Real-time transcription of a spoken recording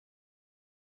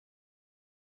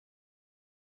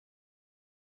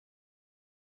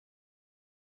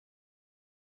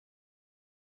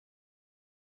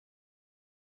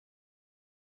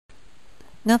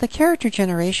Now the character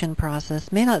generation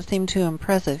process may not seem too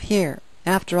impressive here.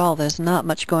 After all, there's not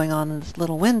much going on in this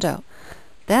little window.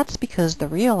 That's because the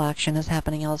real action is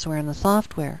happening elsewhere in the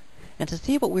software. And to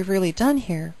see what we've really done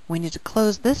here, we need to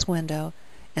close this window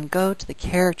and go to the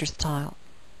Characters tile.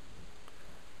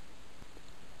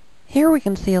 Here we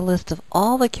can see a list of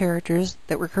all the characters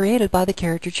that were created by the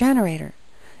character generator.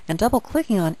 And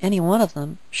double-clicking on any one of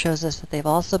them shows us that they've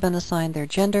also been assigned their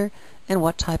gender and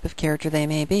what type of character they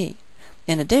may be.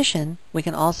 In addition, we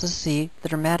can also see the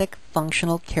dramatic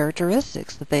functional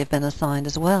characteristics that they've been assigned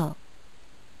as well.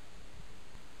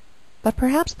 But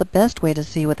perhaps the best way to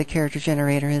see what the character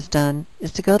generator has done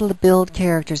is to go to the Build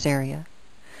Characters area.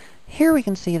 Here we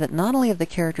can see that not only have the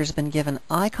characters been given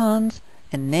icons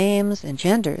and names and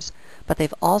genders, but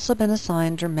they've also been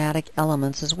assigned dramatic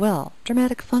elements as well,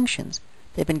 dramatic functions.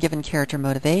 They've been given character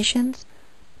motivations,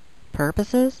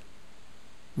 purposes,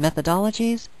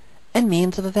 methodologies, and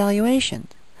means of evaluation.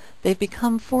 They've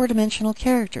become four-dimensional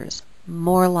characters,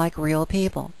 more like real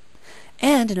people.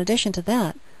 And in addition to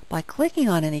that, by clicking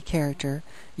on any character,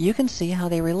 you can see how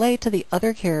they relate to the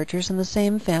other characters in the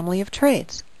same family of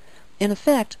traits. In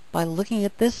effect, by looking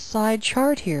at this side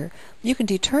chart here, you can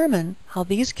determine how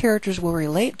these characters will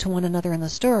relate to one another in the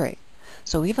story.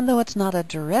 So even though it's not a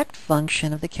direct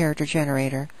function of the character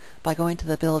generator, by going to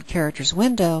the Build Characters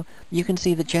window, you can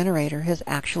see the generator has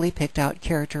actually picked out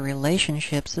character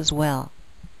relationships as well.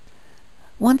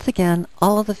 Once again,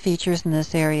 all of the features in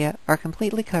this area are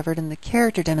completely covered in the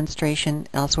character demonstration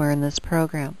elsewhere in this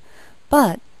program.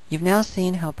 But you've now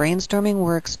seen how brainstorming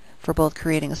works for both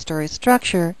creating a story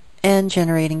structure and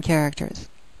generating characters.